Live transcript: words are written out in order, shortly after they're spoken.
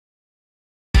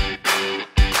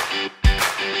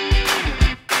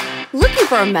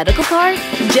for a medical card?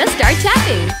 Just start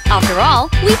tapping. After all,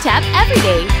 we tap every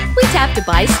day. We tap to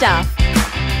buy stuff.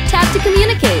 Tap to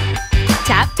communicate.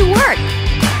 Tap to work.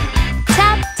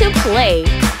 Tap to play.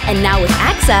 And now with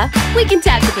AXA, we can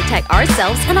tap to protect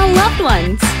ourselves and our loved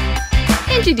ones.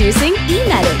 Introducing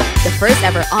eMedic, the first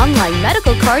ever online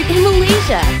medical card in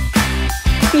Malaysia.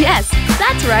 Yes,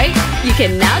 that's right. You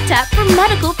can now tap for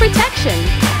medical protection.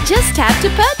 Just tap to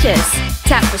purchase.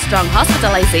 Tap for strong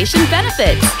hospitalization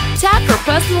benefits. Tap for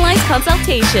personalized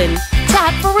consultation.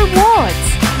 Tap for rewards.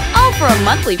 All for a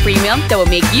monthly premium that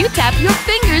will make you tap your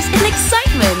fingers in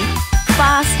excitement.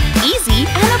 Fast, easy,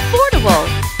 and affordable.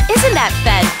 Isn't that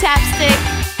fantastic?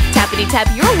 Tappity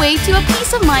tap your way to a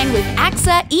peace of mind with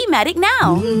AXA eMedic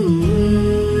now.